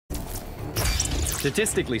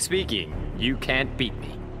Statistically speaking, you can't beat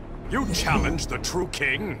me. You challenge the true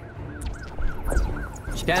king?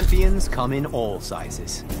 Champions come in all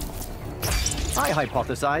sizes. I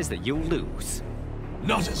hypothesize that you'll lose.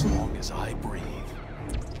 Not as long as I breathe.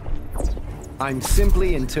 I'm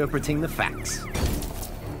simply interpreting the facts.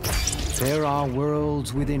 There are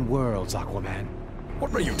worlds within worlds, Aquaman.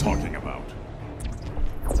 What are you talking about?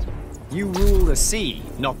 You rule the sea,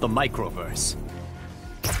 not the microverse.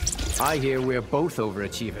 I hear we're both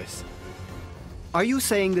overachievers. Are you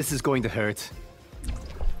saying this is going to hurt?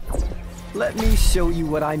 Let me show you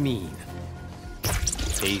what I mean.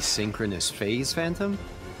 Asynchronous phase, Phantom?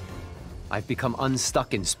 I've become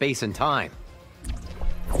unstuck in space and time.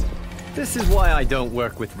 This is why I don't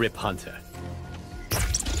work with Rip Hunter.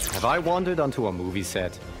 Have I wandered onto a movie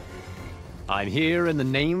set? I'm here in the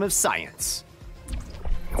name of science.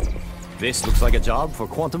 This looks like a job for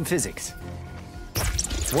quantum physics.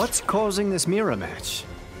 What's causing this mirror match?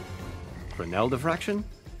 Fresnel diffraction?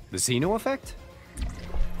 The Zeno effect?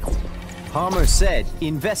 Palmer said,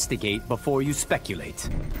 investigate before you speculate.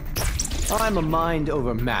 I'm a mind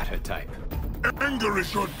over matter type. Anger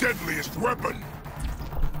is your deadliest weapon!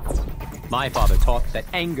 My father taught that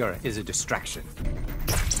anger is a distraction.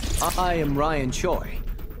 I am Ryan Choi,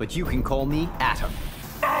 but you can call me Atom.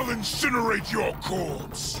 I'll incinerate your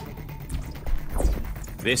corpse!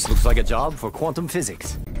 This looks like a job for quantum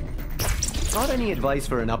physics. Got any advice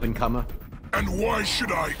for an up-and-comer? And why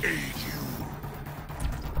should I aid you?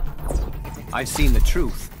 I've seen the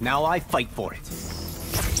truth. Now I fight for it.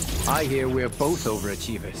 I hear we're both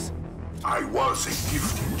overachievers. I was a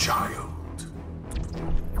gifted child.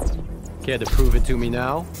 Care to prove it to me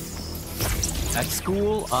now? At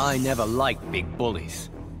school, I never liked big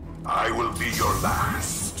bullies. I will be your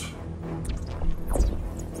last.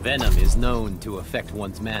 Venom is known to affect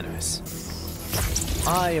one's manners.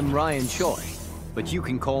 I am Ryan Choi, but you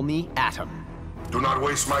can call me Atom. Do not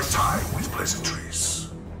waste my time with pleasantries.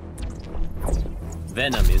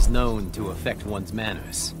 Venom is known to affect one's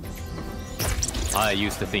manners. I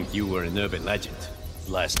used to think you were an urban legend.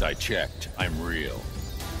 Last I checked, I'm real.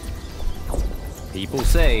 People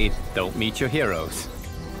say, don't meet your heroes.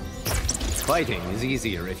 Fighting is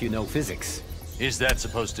easier if you know physics. Is that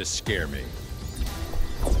supposed to scare me?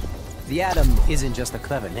 The Atom isn't just a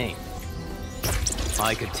clever name.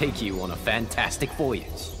 I could take you on a fantastic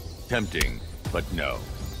voyage. Tempting, but no.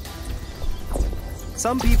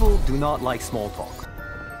 Some people do not like small talk.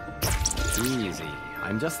 Easy.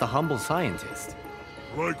 I'm just a humble scientist.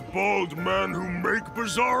 Like bald man who make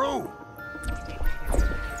Bizarro?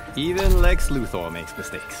 Even Lex Luthor makes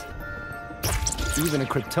mistakes. Even a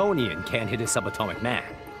Kryptonian can't hit a subatomic man.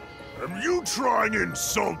 Am you trying to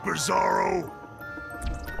insult Bizarro?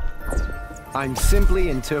 I'm simply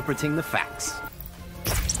interpreting the facts.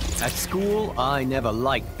 At school, I never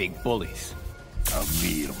liked big bullies. A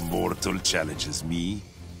mere mortal challenges me.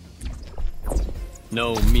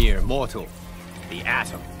 No mere mortal. The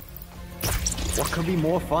Atom. What could be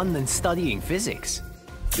more fun than studying physics?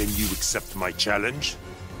 Then you accept my challenge?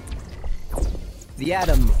 The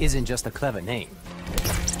Atom isn't just a clever name.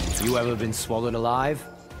 You ever been swallowed alive?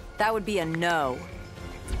 That would be a no.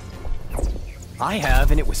 I have,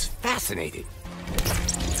 and it was fascinating.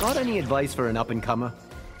 Got any advice for an up-and-comer?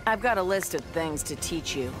 I've got a list of things to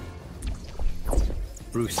teach you.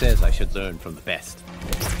 Bruce says I should learn from the best.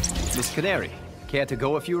 Miss Canary, care to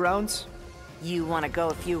go a few rounds? You want to go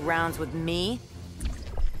a few rounds with me?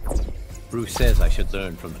 Bruce says I should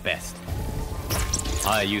learn from the best.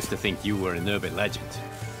 I used to think you were an urban legend.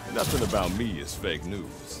 Nothing about me is fake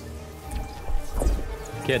news.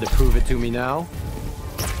 Care to prove it to me now?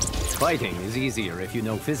 Fighting is easier if you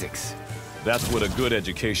know physics. That's what a good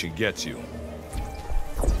education gets you.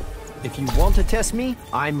 If you want to test me,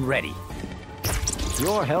 I'm ready.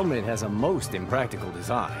 Your helmet has a most impractical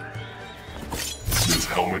design. This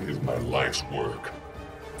helmet is my life's work.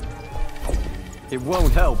 It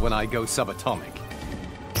won't help when I go subatomic.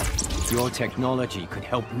 Your technology could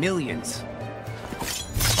help millions.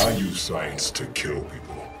 I use science to kill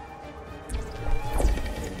people.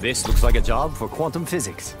 This looks like a job for quantum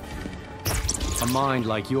physics. A mind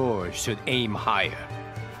like yours should aim higher.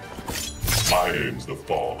 My aim's the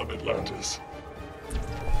fall of Atlantis.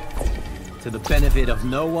 To the benefit of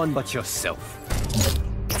no one but yourself.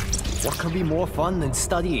 What could be more fun than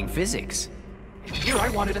studying physics? Here I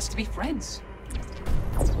wanted us to be friends.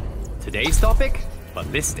 Today's topic?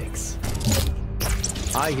 Ballistics.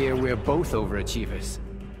 I hear we're both overachievers.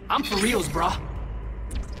 I'm for reals, brah.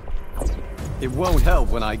 It won't help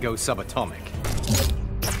when I go subatomic.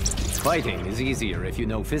 Fighting is easier if you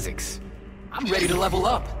know physics. I'm ready to level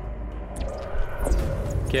up.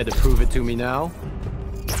 Care to prove it to me now?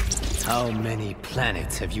 How many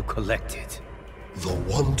planets have you collected? The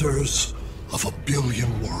wonders of a billion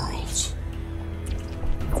worlds.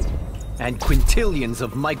 And quintillions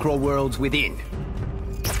of micro-worlds within.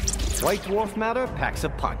 White dwarf matter packs a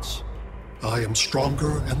punch. I am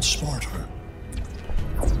stronger and smarter.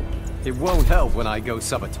 It won't help when I go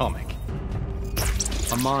subatomic.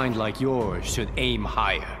 A mind like yours should aim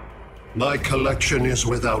higher. My collection is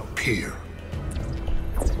without peer.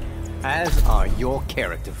 As are your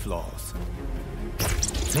character flaws.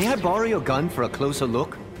 May I borrow your gun for a closer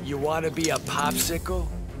look? You want to be a popsicle?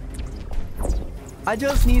 I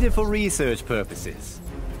just need it for research purposes.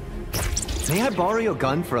 May I borrow your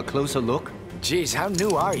gun for a closer look? Jeez, how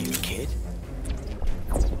new are you, kid?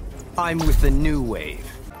 I'm with the new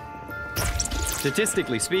wave.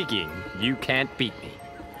 Statistically speaking, you can't beat me.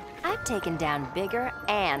 I've taken down bigger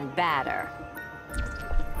and badder.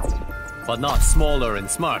 But not smaller and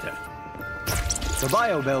smarter. The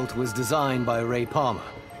biobelt was designed by Ray Palmer.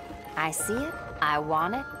 I see it, I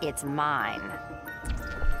want it, it's mine.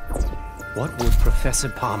 What would Professor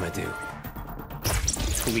Palmer do?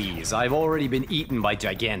 Please, I've already been eaten by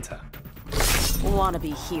Giganta.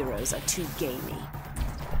 Wannabe heroes are too gamey.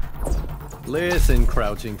 Listen,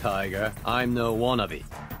 Crouching Tiger, I'm no wannabe.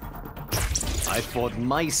 I fought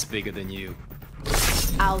mice bigger than you.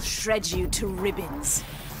 I'll shred you to ribbons.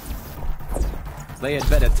 They had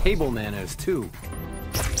better table manners, too.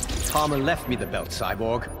 Palmer left me the belt,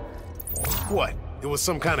 Cyborg. What? It was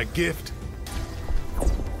some kind of gift?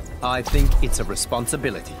 I think it's a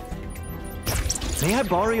responsibility. May I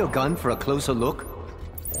borrow your gun for a closer look?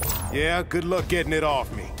 Yeah, good luck getting it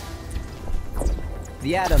off me.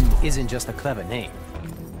 The Atom isn't just a clever name.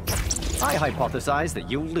 I hypothesize that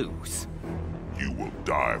you'll lose. You will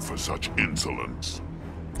die for such insolence.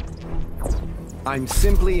 I'm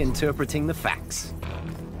simply interpreting the facts.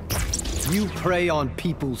 You prey on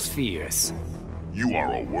people's fears. You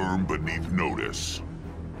are a worm beneath notice.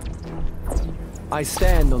 I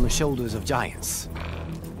stand on the shoulders of giants.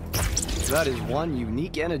 That is one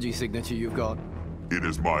unique energy signature you've got. It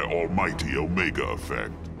is my almighty Omega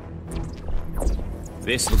effect.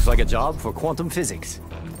 This looks like a job for quantum physics.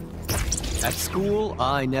 At school,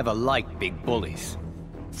 I never liked big bullies.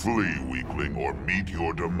 Flee, weakling, or meet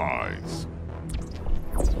your demise.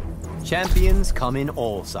 Champions come in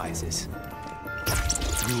all sizes.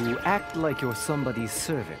 You act like you're somebody's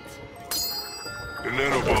servant. The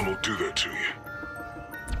nanobomb will do that to you.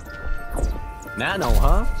 Nano,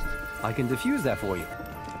 huh? I can defuse that for you.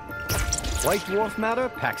 White dwarf matter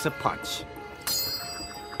packs a punch.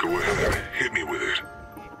 Go ahead, hit me with it.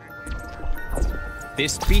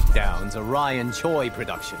 This beatdown's a Ryan Choi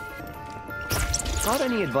production. Got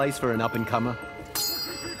any advice for an up-and-comer?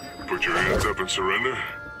 Put your hands up and surrender.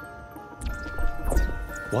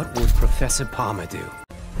 What would Professor Palmer do?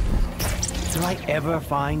 Will I ever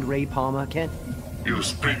find Ray Palmer, Kent? You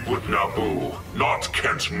speak with Naboo, not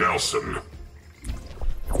Kent Nelson.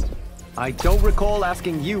 I don't recall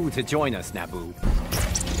asking you to join us, Naboo.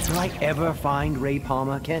 Will I ever find Ray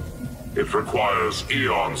Palmer, Kent? It requires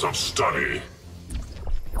eons of study.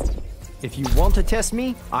 If you want to test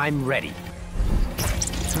me, I'm ready.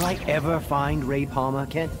 Will I ever find Ray Palmer,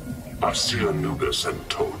 Kent? I see Anubis and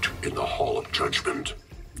Tote in the Hall of Judgment.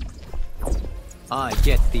 I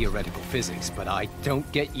get theoretical physics, but I don't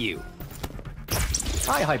get you.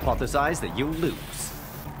 I hypothesize that you'll lose.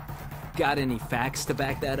 Got any facts to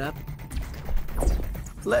back that up?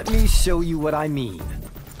 Let me show you what I mean.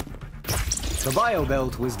 The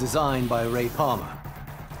biobelt was designed by Ray Palmer.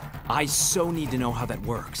 I so need to know how that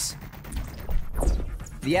works.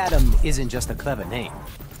 The Atom isn't just a clever name.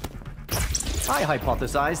 I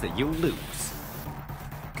hypothesize that you'll lose.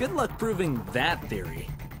 Good luck proving that theory.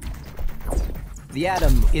 The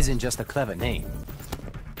Atom isn't just a clever name.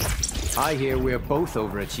 I hear we're both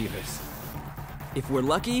overachievers. If we're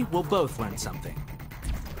lucky, we'll both learn something.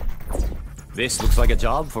 This looks like a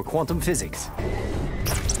job for quantum physics.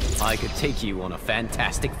 I could take you on a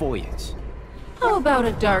fantastic voyage. How about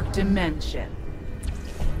a dark dimension?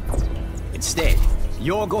 Instead,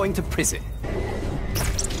 you're going to prison.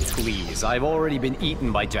 Please, I've already been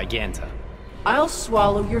eaten by Giganta. I'll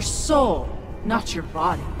swallow your soul, not your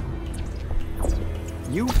body.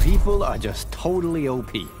 You people are just totally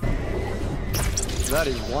OP. That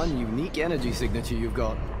is one unique energy signature you've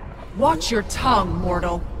got. Watch your tongue,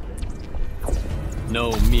 mortal.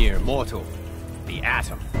 No mere mortal. The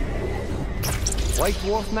Atom. White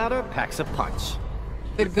dwarf matter packs a punch.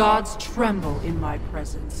 The gods tremble in my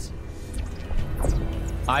presence.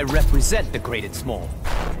 I represent the great and small.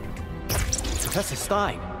 Professor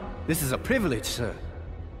Stein, this is a privilege, sir.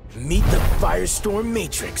 Meet the Firestorm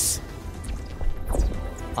Matrix.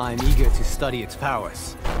 I'm eager to study its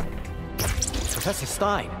powers. Professor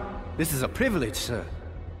Stein, this is a privilege, sir.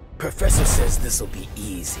 Professor says this'll be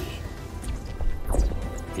easy.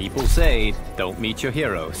 People say, don't meet your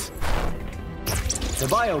heroes. The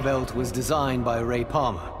BioBelt was designed by Ray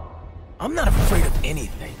Palmer. I'm not afraid of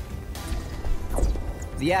anything.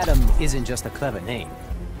 The Atom isn't just a clever name.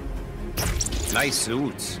 Nice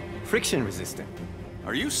suits. Friction resistant.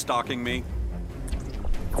 Are you stalking me?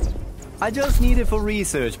 I just need it for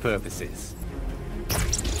research purposes.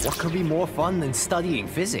 What could be more fun than studying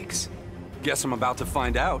physics? Guess I'm about to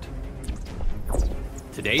find out.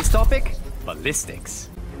 Today's topic? Ballistics.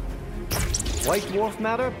 White dwarf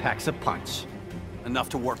matter packs a punch. Enough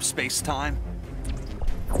to warp space-time?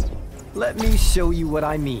 Let me show you what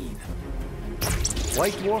I mean.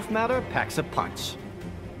 White dwarf matter packs a punch.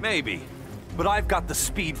 Maybe, but I've got the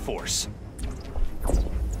Speed Force.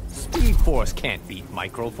 Speed Force can't beat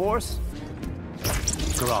Microforce.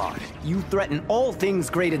 Grodd, you threaten all things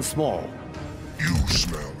great and small. You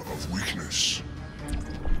smell of weakness.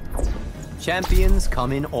 Champions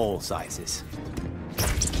come in all sizes.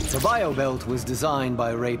 The BioBelt was designed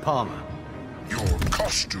by Ray Palmer. Your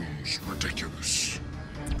costume's ridiculous.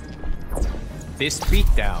 This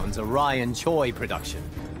beatdown's a Ryan Choi production.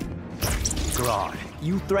 Grodd,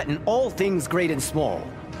 you threaten all things great and small.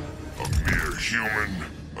 A mere human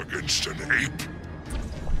against an ape?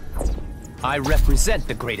 I represent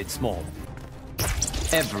the great and small.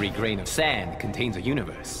 Every grain of sand contains a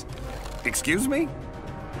universe. Excuse me?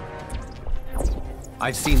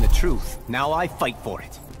 I've seen the truth. Now I fight for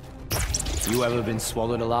it. You ever been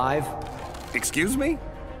swallowed alive? Excuse me?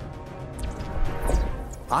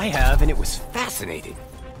 I have, and it was fascinating.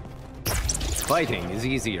 Fighting is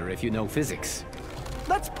easier if you know physics.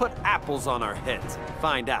 Let's put apples on our heads and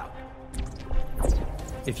find out.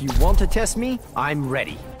 If you want to test me, I'm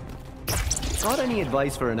ready. Got any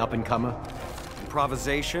advice for an up-and-comer?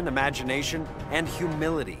 Improvisation, imagination, and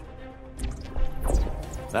humility.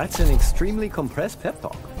 That's an extremely compressed pep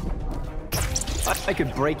talk. I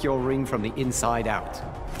could break your ring from the inside out.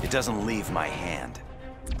 It doesn't leave my hand.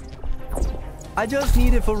 I just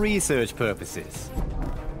need it for research purposes.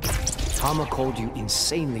 Palmer called you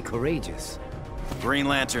insanely courageous. Green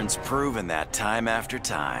Lantern's proven that time after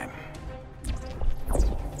time.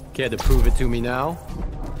 Care to prove it to me now?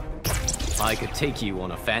 I could take you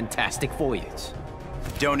on a fantastic voyage.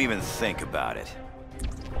 Don't even think about it.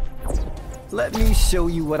 Let me show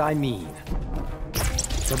you what I mean.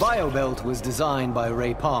 The BioBelt was designed by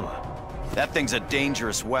Ray Palmer. That thing's a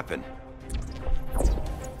dangerous weapon.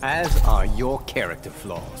 As are your character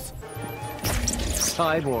flaws.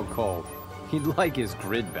 Cyborg Cole. He'd like his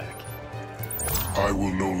grid back. I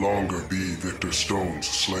will no longer be Victor Stone's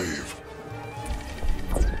slave.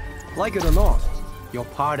 Like it or not, you're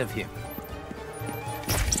part of him.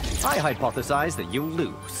 I hypothesize that you'll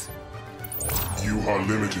lose. You are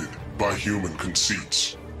limited by human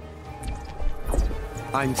conceits.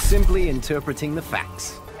 I'm simply interpreting the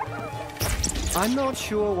facts. I'm not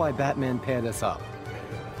sure why Batman paired us up.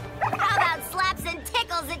 How about slaps and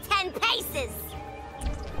tickles at 10 paces?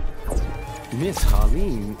 Miss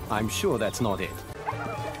Harleen, I'm sure that's not it.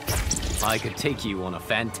 I could take you on a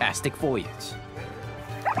fantastic voyage.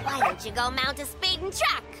 Why don't you go mount a speeding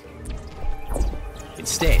truck?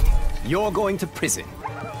 Instead, you're going to prison.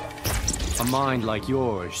 A mind like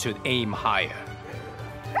yours should aim higher.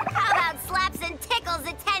 How about slaps and tickles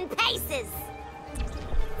at 10 paces?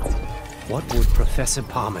 What would Professor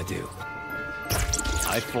Palmer do?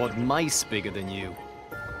 I fought mice bigger than you.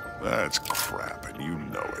 That's crap, and you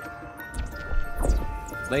know it.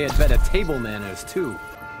 They had better table manners, too.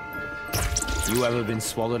 You ever been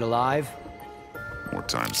swallowed alive? More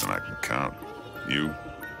times than I can count. You?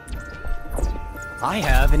 I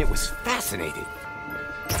have, and it was fascinating.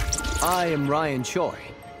 I am Ryan Choi,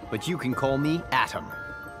 but you can call me Atom.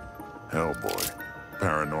 Hellboy.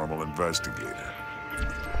 Paranormal investigator.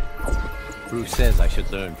 Bruce says I should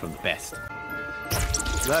learn from the best.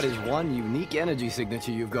 That is one unique energy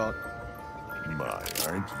signature you've got. My,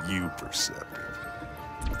 aren't you perceptive?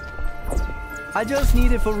 I just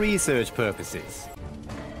need it for research purposes.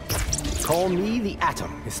 Call me the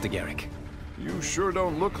Atom, Mr. Garrick. You sure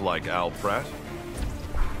don't look like Al Pratt.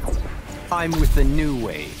 I'm with the New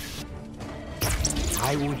Wave.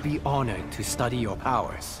 I would be honored to study your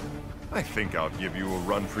powers. I think I'll give you a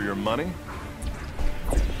run for your money.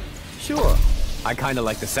 Sure. I kinda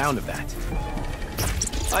like the sound of that.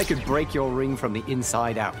 I could break your ring from the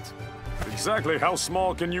inside out. Exactly how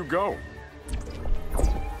small can you go?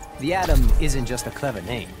 The Atom isn't just a clever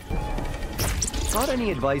name. Got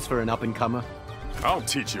any advice for an up-and-comer? I'll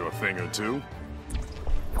teach you a thing or two.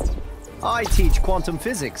 I teach quantum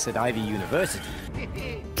physics at Ivy University.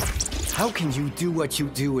 How can you do what you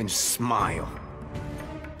do and smile?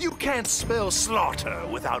 You can't spell slaughter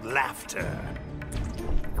without laughter.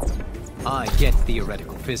 I get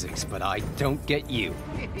theoretical physics, but I don't get you.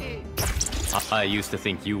 I used to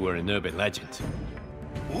think you were an urban legend.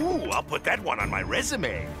 Ooh, I'll put that one on my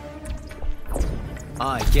resume.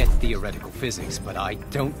 I get theoretical physics, but I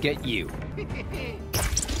don't get you.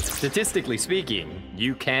 Statistically speaking,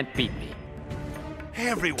 you can't beat me.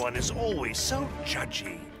 Everyone is always so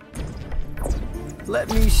judgy.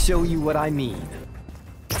 Let me show you what I mean.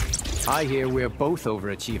 I hear we're both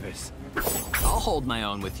overachievers. I'll hold my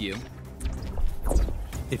own with you.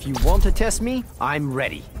 If you want to test me, I'm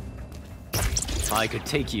ready. I could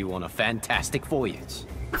take you on a fantastic voyage.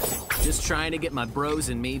 Just trying to get my bros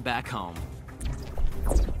and me back home.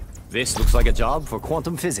 This looks like a job for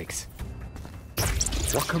quantum physics.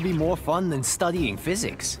 What could be more fun than studying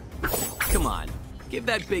physics? Come on, give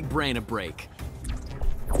that big brain a break.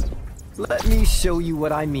 Let me show you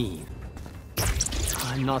what I mean.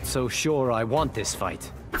 I'm not so sure I want this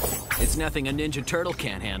fight. It's nothing a Ninja Turtle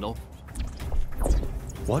can't handle.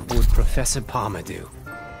 What would Professor Palmer do?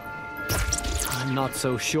 I'm not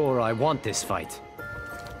so sure I want this fight.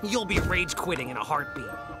 You'll be rage quitting in a heartbeat.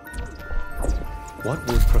 What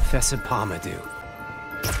would Professor Palmer do?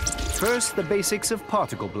 First, the basics of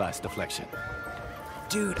particle blast deflection.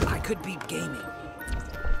 Dude, I could be gaming.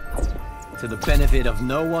 To the benefit of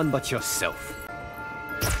no one but yourself.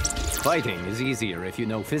 Fighting is easier if you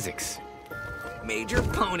know physics. Major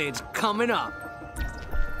opponents coming up.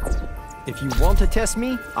 If you want to test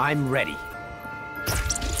me, I'm ready.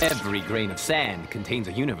 Every grain of sand contains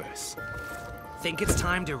a universe. Think it's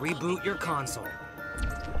time to reboot your console.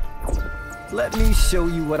 Let me show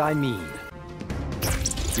you what I mean.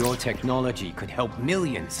 Your technology could help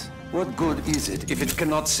millions. What good is it if it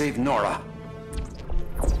cannot save Nora?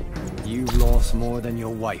 You've lost more than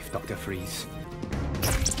your wife, Dr. Freeze.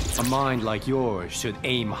 A mind like yours should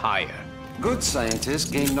aim higher. Good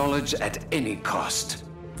scientists gain knowledge at any cost.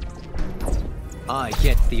 I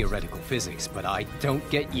get theoretical physics, but I don't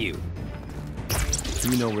get you.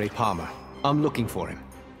 You know Ray Palmer. I'm looking for him.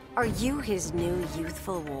 Are you his new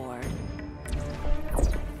youthful ward?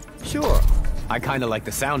 Sure. I kinda like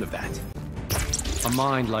the sound of that. A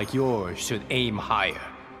mind like yours should aim higher.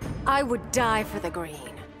 I would die for the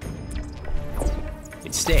green.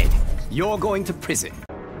 Instead, you're going to prison.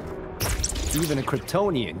 Even a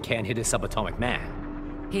Kryptonian can't hit a subatomic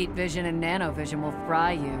man. Heat vision and nanovision will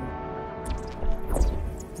fry you.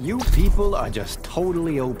 You people are just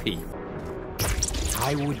totally OP.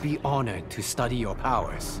 I would be honored to study your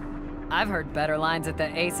powers. I've heard better lines at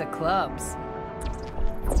the Ace of Clubs.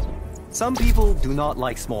 Some people do not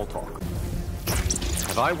like small talk.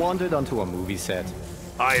 Have I wandered onto a movie set?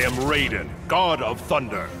 I am Raiden, God of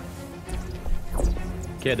Thunder.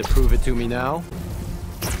 Care to prove it to me now?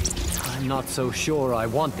 I'm not so sure I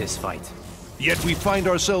want this fight. Yet we find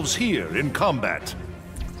ourselves here in combat.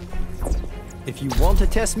 If you want to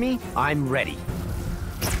test me, I'm ready.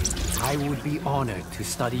 I would be honored to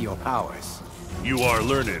study your powers. You are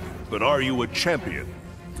learned, but are you a champion?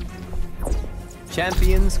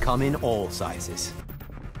 Champions come in all sizes.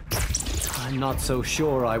 I'm not so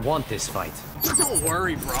sure I want this fight. Don't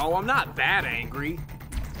worry, bro. I'm not that angry.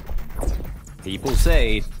 People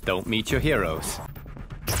say, don't meet your heroes.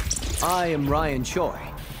 I am Ryan Choi,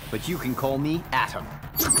 but you can call me Atom.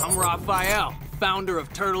 I'm Raphael, founder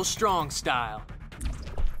of Turtle Strong Style.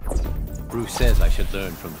 Bruce says I should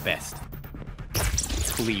learn from the best.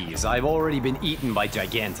 Please, I've already been eaten by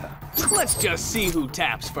Giganta. Let's just see who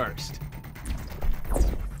taps first.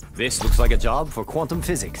 This looks like a job for quantum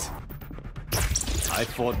physics. I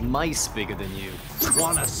fought mice bigger than you.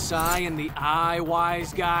 Want a sigh in the eye,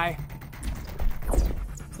 wise guy?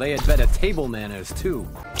 They had better table manners, too.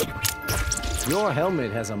 Your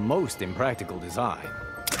helmet has a most impractical design.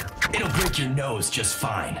 It'll break your nose just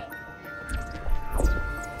fine.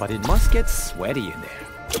 But it must get sweaty in there.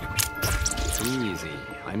 Easy.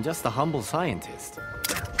 I'm just a humble scientist.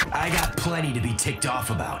 I got plenty to be ticked off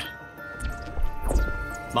about.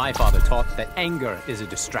 My father taught that anger is a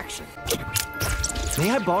distraction.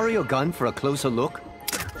 May I borrow your gun for a closer look?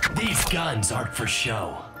 These guns aren't for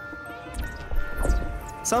show.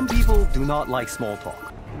 Some people do not like small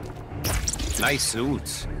talk. Nice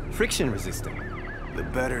suits. Friction resistant. The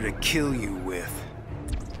better to kill you with.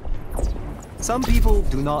 Some people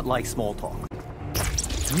do not like small talk.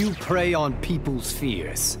 You prey on people's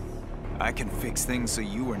fears. I can fix things so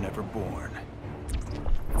you were never born.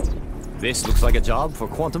 This looks like a job for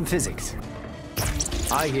quantum physics.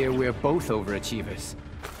 I hear we're both overachievers.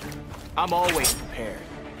 I'm always prepared.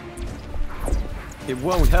 It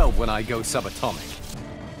won't help when I go subatomic.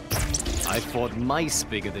 I fought mice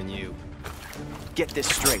bigger than you. Get this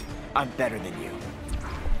straight. I'm better than you.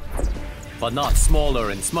 But not smaller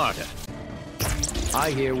and smarter.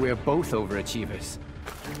 I hear we're both overachievers.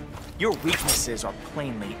 Your weaknesses are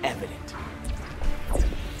plainly evident.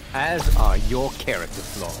 As are your character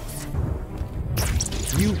flaws.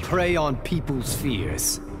 You prey on people's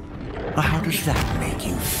fears. How does that make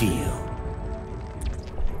you feel?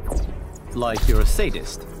 Like you're a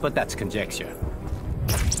sadist, but that's conjecture.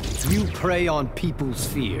 You prey on people's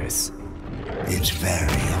fears. It's very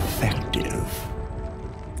effective.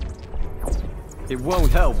 It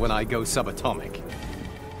won't help when I go subatomic.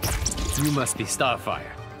 You must be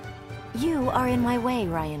Starfire. You are in my way,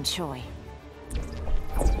 Ryan Choi.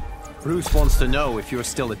 Bruce wants to know if you're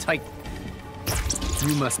still a Titan.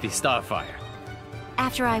 You must be Starfire.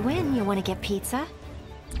 After I win, you want to get pizza?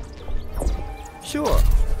 Sure.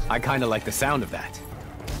 I kinda like the sound of that.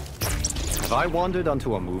 Have I wandered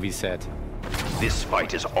onto a movie set? This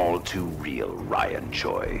fight is all too real, Ryan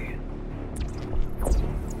Choi.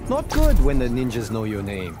 Not good when the ninjas know your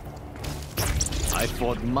name. I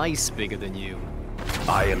fought mice bigger than you.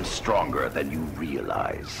 I am stronger than you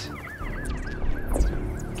realize.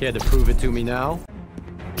 Care to prove it to me now?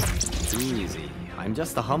 Easy. I'm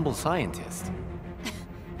just a humble scientist.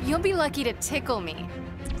 You'll be lucky to tickle me.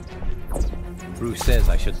 Bruce says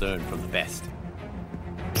I should learn from the best.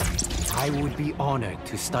 I would be honored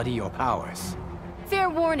to study your powers.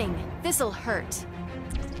 Fair warning, this'll hurt.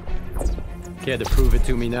 Care to prove it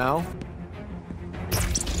to me now?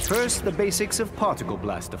 First, the basics of particle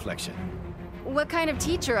blast deflection. What kind of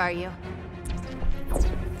teacher are you?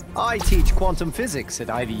 I teach quantum physics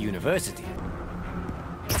at Ivy University.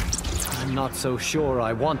 I'm not so sure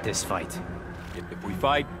I want this fight. If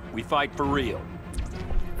we fight for real.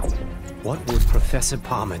 What would Professor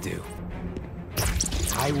Palmer do?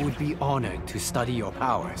 I would be honored to study your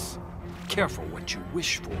powers. Careful what you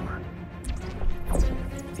wish for.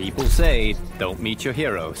 People say, don't meet your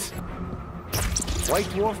heroes. White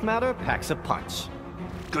Dwarf Matter packs a punch.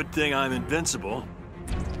 Good thing I'm invincible.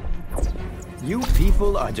 You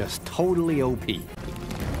people are just totally OP.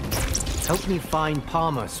 Help me find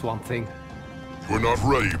Palmer, Swamp Thing. We're not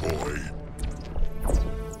ready, boy.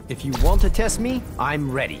 If you want to test me,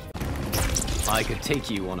 I'm ready. I could take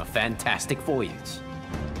you on a fantastic voyage.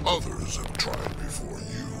 Others have tried before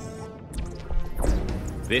you.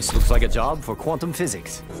 This looks like a job for quantum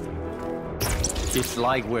physics. It's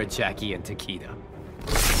like we're Jackie and Takeda.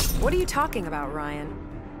 What are you talking about, Ryan?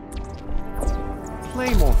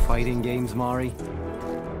 Play more fighting games, Mari.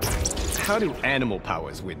 How do animal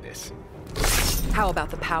powers win this? How about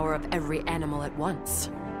the power of every animal at once?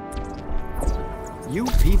 You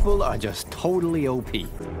people are just totally OP.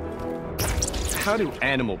 How do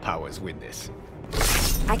animal powers win this?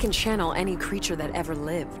 I can channel any creature that ever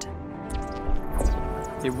lived.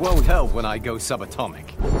 It won't help when I go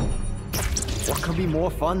subatomic. What could be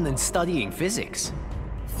more fun than studying physics?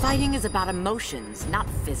 Fighting is about emotions, not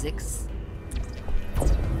physics.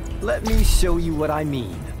 Let me show you what I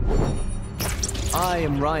mean. I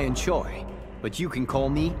am Ryan Choi, but you can call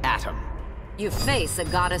me Atom. You face a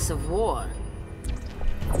goddess of war.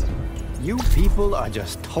 You people are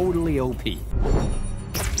just totally OP.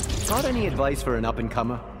 Got any advice for an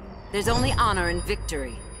up-and-comer? There's only honor in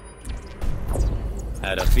victory.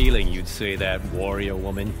 Had a feeling you'd say that, warrior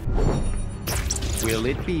woman. Will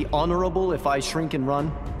it be honorable if I shrink and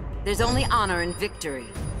run? There's only honor in victory.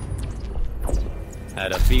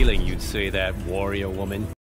 Had a feeling you'd say that, warrior woman.